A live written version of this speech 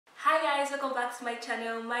Hi guys, welcome back to my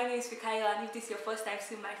channel. My name is Fikayo, and if this is your first time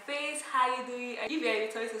seeing my face, how you doing? And if you're a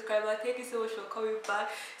returning subscriber, thank you so much for coming back.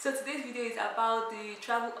 So today's video is about the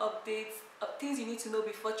travel updates, things you need to know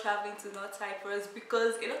before traveling to North Cyprus,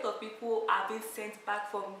 because a lot of people are being sent back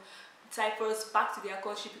from Cyprus back to their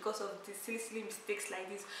country because of the silly mistakes like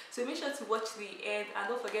this. So make sure to watch the end, and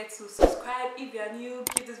don't forget to subscribe. If you are new,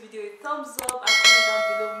 give this video a thumbs up and comment down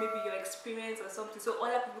below maybe your experience or something, so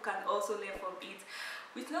other people can also learn from it.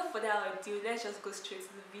 With no further ado, let's just go straight to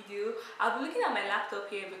the video. I'll be looking at my laptop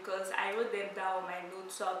here because I wrote them down on my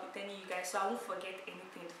notes, so I'll be telling you guys, so I won't forget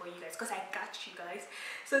anything for you guys, because I got you guys.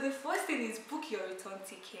 So the first thing is book your return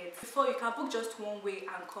ticket. Before, you can book just one way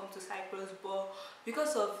and come to Cyprus, but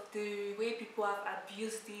because of the way people have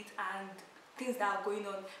abused it and things that are going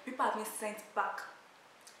on, people have been sent back.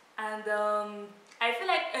 And I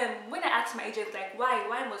feel like when I asked my agent, like,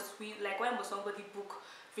 why must somebody book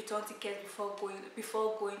return tickets before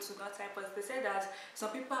going to North Cyprus, they said that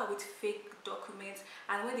some people are with fake documents,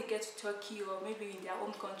 and when they get to Turkey or maybe in their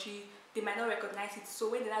home country, they might not recognize it. So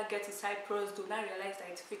when they now get to Cyprus, they'll not realize that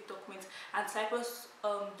it's fake documents, and Cyprus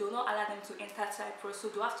they'll not allow them to enter Cyprus, so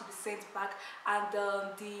they'll have to be sent back, and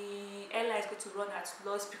the airline is going to run at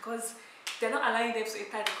loss because they're not allowing them to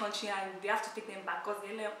enter the country, and they have to take them back because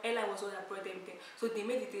the airline was the one that brought them there. So they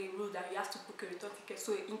made it a rule that you have to book a return ticket.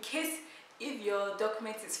 So in case if your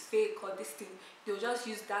document is fake or this thing, they'll just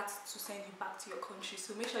use that to send you back to your country.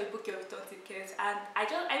 So make sure you book your return tickets. And I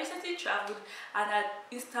recently traveled, and at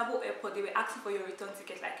Istanbul airport they were asking for your return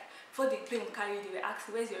ticket. Like before the plane will carry you, they were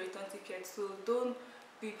asking, where's your return ticket? So don't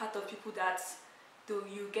be part of people that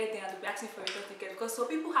you get there and they'll be asking for a return ticket, because some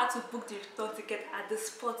people had to book the return ticket at the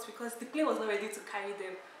spot because the plane was not ready to carry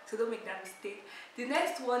them. So don't make that mistake. The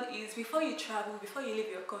next one is, before you travel, before you leave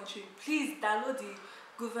your country, please download the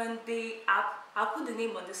Day app. I'll put the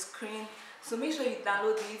name on the screen, so make sure you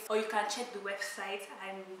download it, or you can check the website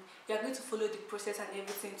and you're going to follow the process and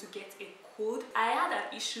everything to get a code. I had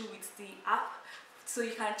an issue with the app, so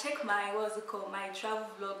you can check my my travel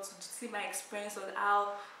vlog to see my experience on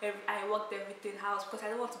how I worked everything out, because I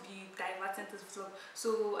don't want to be diverting this vlog.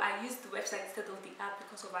 So I used the website instead of the app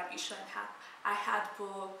because of an issue I had,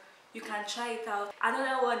 but you can try it out.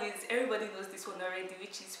 Another one is, everybody knows this one already,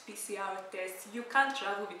 which is PCR test. You can't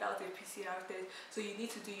travel without a PCR test, so you need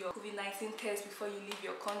to do your COVID-19 test before you leave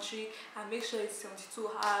your country, and make sure it's 72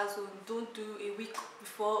 hours, or don't do a week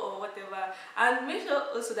before or whatever. And make sure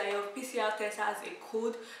also that your PCR test has a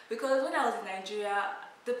code, because when I was in Nigeria,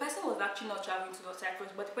 the person was actually not traveling to North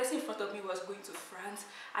Cyprus, but the person in front of me was going to France,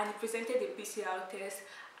 and he presented a PCR test,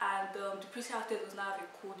 and the PCR test does not have a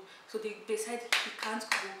code, so they said he can't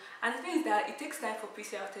go. And the thing is that it takes time for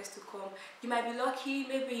PCR tests to come. You might be lucky,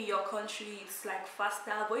 maybe in your country it's like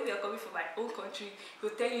faster, but if you're coming from my own country, it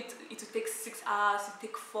will tell you it will take 6 hours, it will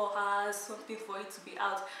take 4 hours, something for it to be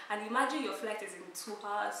out. And imagine your flight is in 2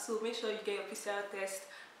 hours, so make sure you get your PCR test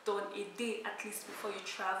done a day at least before you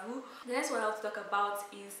travel. The next one I want to talk about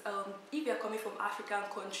is if you're coming from African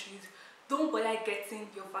countries, don't bother getting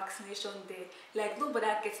your vaccination there. Like, don't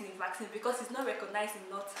bother getting a vaccine because it's not recognized in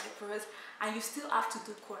North Cyprus, and you still have to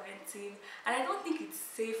do quarantine. And I don't think it's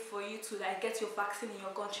safe for you to like get your vaccine in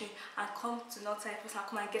your country and come to North Cyprus and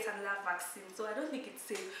come and get another vaccine. So I don't think it's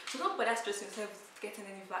safe. So don't bother stressing yourself with getting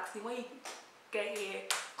any vaccine. When you get here,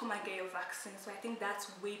 come and get your vaccine. So I think that's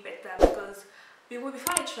way better, because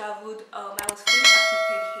before I traveled, I was fully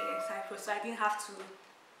vaccinated here in Cyprus, so I didn't have to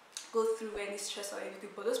go through any stress or anything.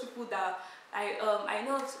 But those people that I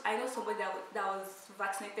know somebody that was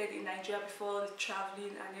vaccinated in Nigeria before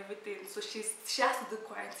traveling and everything, so she has to do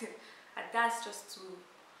quarantine, and that's just to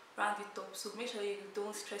round it up. So make sure you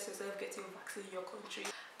don't stress yourself getting your vaccine in your country.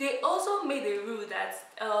 They also made a rule that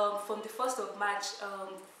from the 1st of March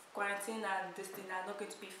quarantine and this thing are not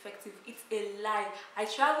going to be effective. It's a lie.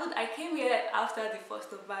 I came here after the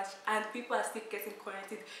 1st of March, and people are still getting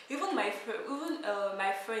quarantined. Even my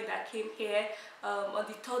friend that came here on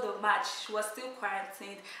the 3rd of March, she was still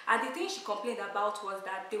quarantined, and the thing she complained about was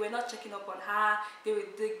that they were not checking up on her.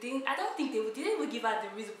 I don't think they didn't even give her the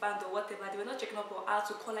wristband or whatever. They were not checking up on her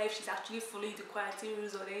to call her if she's actually following the quarantine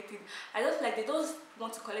rules or anything. I just feel like they don't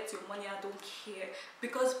want to collect your money and don't care,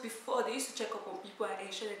 because before they used to check up on people and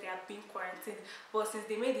ensure that they are being quarantined, but since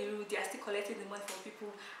they made the rule, they are still collecting the money from people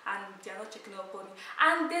and they are not checking up on it.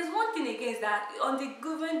 And there's one thing again, is that on the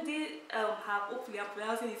government hopefully I'm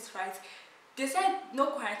pronouncing it right, they said no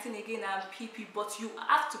quarantine again and PP, but you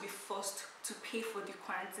have to be forced to pay for the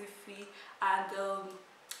quarantine fee, and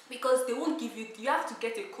because they won't give you have to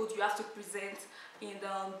get a code you have to present in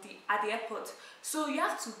at the airport, so you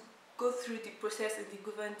have to go through the process in the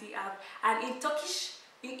government app. And in Turkish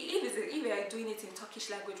if you are doing it in Turkish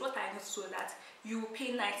language, what I know so that you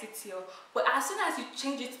pay 90 TL. But as soon as you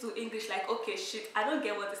change it to English, like, okay, shit, I don't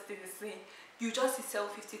get what this thing is saying, you just see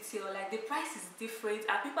 750 TL. Like, the price is different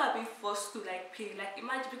and people are being forced to like pay. Like,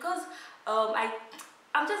 imagine, because I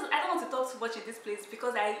don't want to talk too much in this place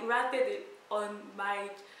because I ranted it on my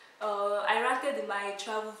I ranted in my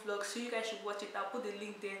travel vlog, so you guys should watch it. I'll put the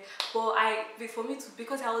link there. But for me to,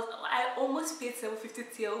 because I almost paid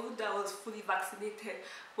 750 TL even though I was fully vaccinated.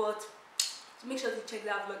 But make sure to check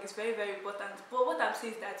that vlog, it's very, very important. But what I'm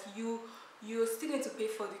saying is that you're still going to pay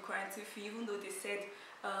for the quarantine fee, even though they said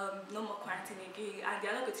no more quarantine again, and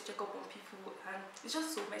they're not going to check up on people, and it's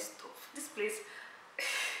just so messed up, this place.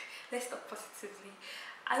 Let's talk positively.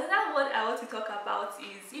 Another one I want to talk about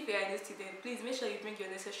is, if you're a new student, please make sure you bring your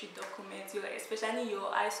necessary documents, especially your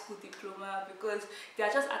high school diploma, because they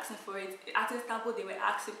are just asking for it. At Istanbul, they were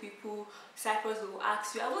asking people. Cyprus, they will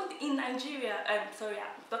ask you. I want in Nigeria. Sorry,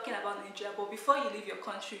 I'm talking about Nigeria. But before you leave your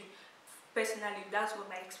country, personally, that's what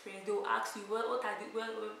my experience. They will ask you, what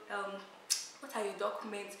are your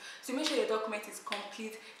documents? So make sure your document is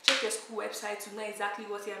complete. Check your school website to know exactly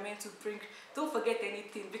what you are meant to bring. Don't forget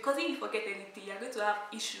anything, because if you forget anything, you're going to have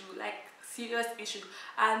issue, like serious issue.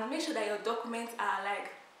 And make sure that your documents are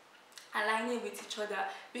like aligning with each other,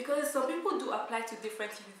 because some people do apply to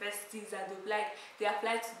different universities and they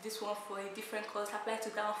apply to this one for a different course, apply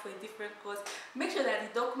to that one for a different course. Make sure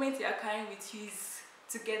that the document you are carrying with you is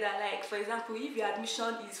together. Like, for example, if your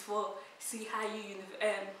admission is for CIU,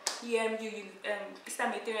 Eastern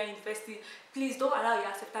Mediterranean University, please don't allow your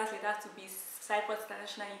acceptance letter to be Cyprus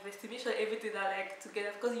International University. Make sure everything are like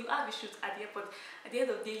together, because you have issues at the airport. At the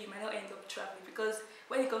end of the day, you might not end up traveling, because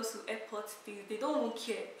when it comes to airport things, they don't even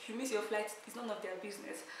care. If you miss your flight, it's none of their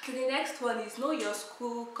business. So the next one is know your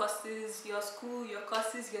school courses, your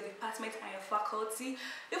courses, your department and your faculty.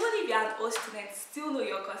 Even if you're an old student, still know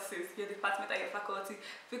your courses, your department and your faculty.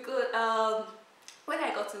 Because when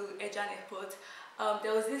I got to Ejan Airport,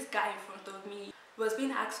 there was this guy in front of me. He was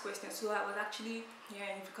being asked questions, so I was actually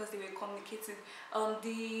hearing because they were communicating.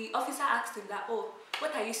 The officer asked him that, oh,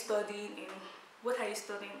 what are you studying in? What are you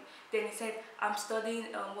studying? Then he said, I'm studying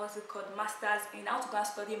what's it called, masters in, how to go and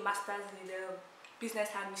study masters in business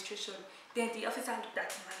administration. Then the officer looked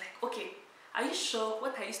at him and like, okay, are you sure?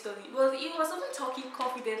 What are you studying? Well, he was even talking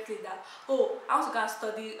confidently that, oh, I want to go and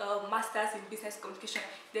study masters in business communication.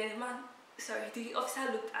 Then the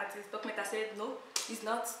officer looked at his document and said, no, it's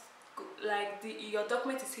not. Like, your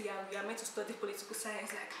document is here, you are meant to study political science.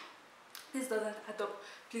 Like, this doesn't add up.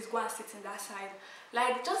 Please go and sit in that side.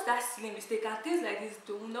 Like, just that silly mistake and things like this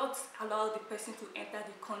do not allow the person to enter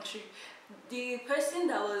the country. The person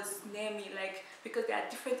that was near me, like, because there are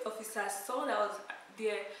different officers, someone that was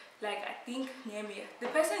there, like, I think near me, the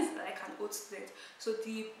person is like an old student. So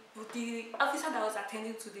the officer that was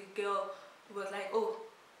attending to the girl was like, oh,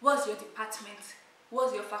 what's your department?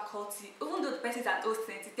 What's your faculty? Even though the person is an old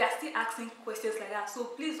student, they are still asking questions like that. So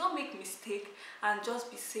please don't make mistake and just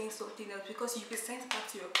be saying something else, because you'll be sent back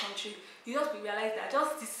to your country. You just realize that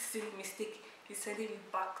just this silly mistake is sending me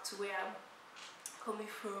back to where I'm coming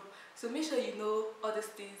from. So make sure you know all these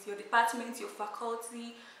things, your department, your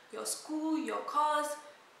faculty, your school, your course.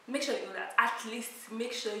 Make sure you know that. At least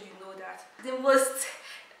make sure you know that.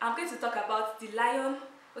 I'm going to talk about the lion.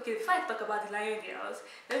 Okay, before I talk about the lion in the house,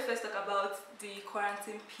 let me first talk about the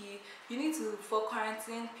quarantine P. You need to, for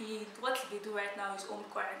quarantine P, what they do right now is home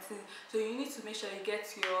quarantine. So you need to make sure you get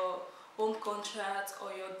your home contract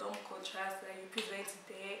or your dorm contract that you present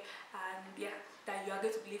there, and yeah, that you are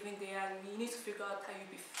going to be living there, and you need to figure out how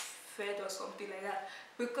you'll be fed or something like that.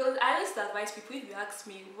 Because I always advise people, if you ask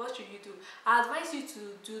me what should you do, I advise you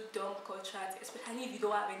to do dorm contract, especially if you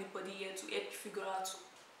don't have anybody here to help you figure out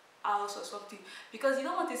house or something, because you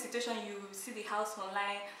don't want a situation you see the house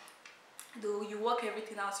online, though you work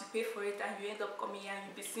everything out, you pay for it, and you end up coming and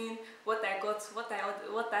you be seeing what I got, what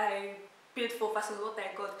I paid for versus what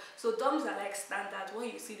I got. So dorms are like standard.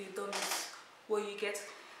 What you see the dorm is what you get.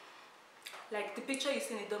 Like, the picture you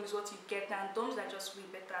see in the dorm is what you get, and dorms are just way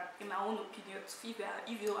better in my own opinion, if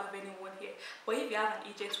you don't have anyone here. But if you have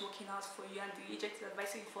an agent working out for you and the agent is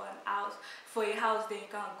advising you for a house, then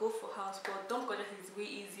you can go for house. But dorm contract is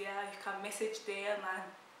way easier. You can message them, and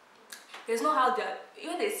there's no how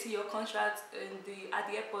when they see your contract at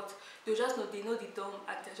the airport, they know the dorm,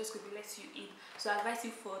 and they're just going to let you in. So I advise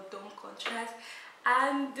you for dorm contract.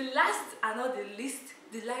 And the last and not the least,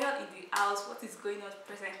 the lion in the house, what is going on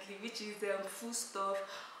presently, which is food stuff.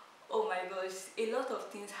 Oh my gosh, a lot of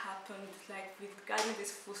things happened, like regarding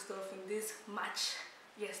this food stuff in this March.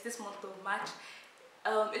 Yes, this month of March.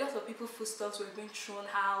 A lot of people foodstuffs were being thrown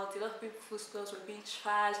out, a lot of people foodstuffs were being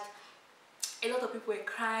trashed. a lot of people were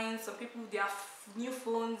crying. Some people, their new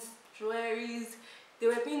phones, jewelries, they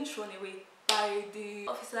were being thrown away by the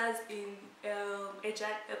officers in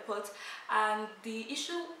Ejan airport. And the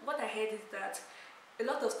issue, what I heard is that a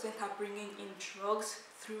lot of students are bringing in drugs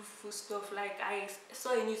through food stuff. Like I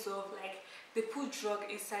saw a news of like they put drug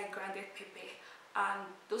inside grounded pepper, and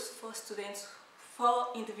those 4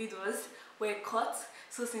 individuals were caught.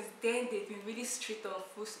 So since then they've been really strict on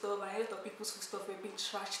food stuff, and a lot of people's food stuff were being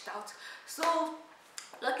trashed out. So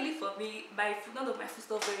luckily for me, none of my food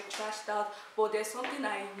stuff were trashed out. But there's something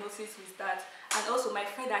I noticed is that, and also my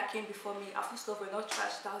friend that came before me, her food stuff were not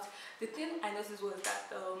trashed out. The thing I noticed was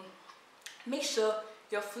that make sure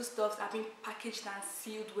your foodstuffs are being packaged and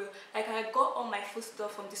sealed well. Like I got all my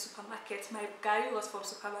foodstuff from the supermarket. My gari was from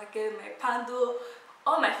supermarket, my pando,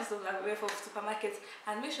 all my foodstuffs were from supermarket.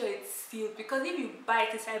 And make sure it's sealed, because if you buy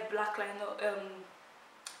it inside black line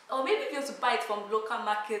or maybe if you want to buy it from local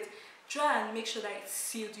market, try and make sure that it's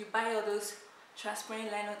sealed. You buy all those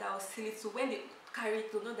transparent liner that will seal it, so when they carry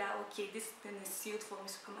it, they'll know that okay, this thing is sealed from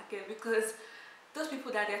the supermarket. Because those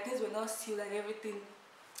people that their things were not sealed and everything,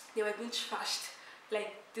 they were being trashed.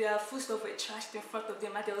 Like their food stuff were trashed in front of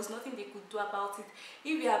them, and there was nothing they could do about it.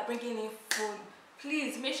 If you are bringing in phone,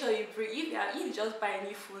 please make sure you bring. If you just buy a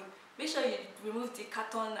new phone, make sure you remove the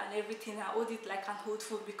carton and everything and hold it like an old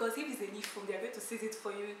phone. Because if it's a new phone, they are going to seize it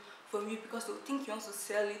from you because they'll think you want to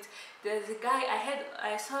sell it. There's a guy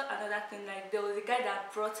I saw another thing, like there was a guy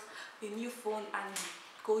that brought a new phone and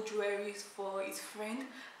gold jewelry for his friend,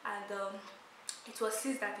 and it was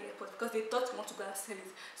seized at the airport because they thought you want to go and sell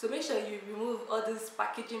it. So make sure you remove all this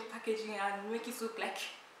packaging and make it look like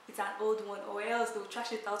it's an old one, or else they'll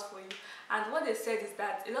trash it out for you. And what they said is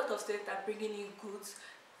that a lot of states are bringing in goods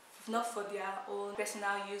not for their own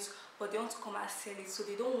personal use, but they want to come and sell it. So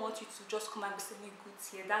they don't want you to just come and be selling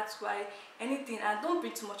goods here. That's why anything, and don't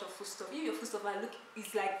bring too much of food stuff. If your food stuff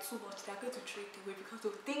is like too much, they're going to throw it away because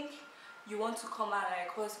they'll think you want to come and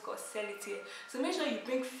like sell it here. So make sure you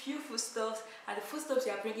bring few foodstuffs, and the foodstuffs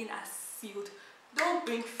you are bringing are sealed. Don't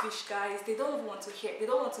bring fish, guys. They don't want to hear. They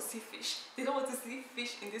don't want to see fish. They don't want to see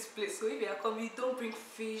fish in this place. So if you are coming, don't bring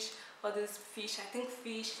fish. All those fish, I think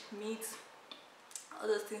fish, meat, all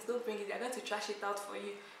those things. Don't bring it. They are going to trash it out for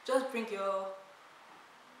you. Just bring your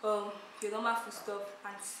normal food stuff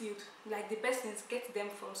and sealed. Like the best things, get them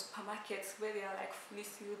from supermarkets where they are like fully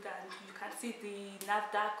sealed and you can see the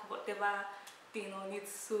NAFDAC whatever thing on it,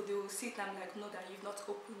 so they will see it and like know that you've not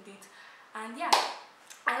opened it. And yeah,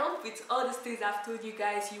 I hope with all these things I've told you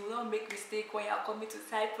guys, you will not make mistake when you are coming to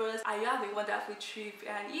Cyprus, and you have a wonderful trip.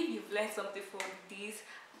 And if you've learned something from this,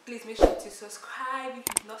 please make sure to subscribe. If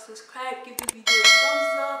you've not subscribed, give this video a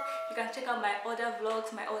thumbs up. You can check out my other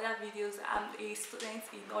vlogs, my other videos. I'm a student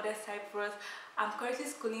in other Cyprus. I'm currently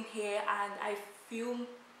schooling here, and I film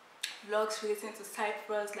vlogs relating to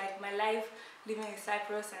Cyprus, like my life living in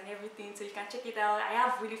Cyprus and everything. So you can check it out. I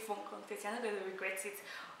have really fun content. You're not going to regret it.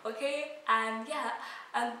 Okay, and yeah,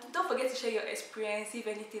 and don't forget to share your experience if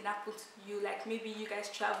anything happened to you, like maybe you guys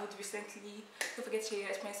traveled recently. Don't forget to share your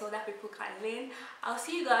experience so that people can learn. I'll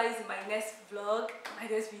see you guys in my next vlog, my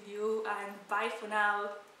next video, and bye for now.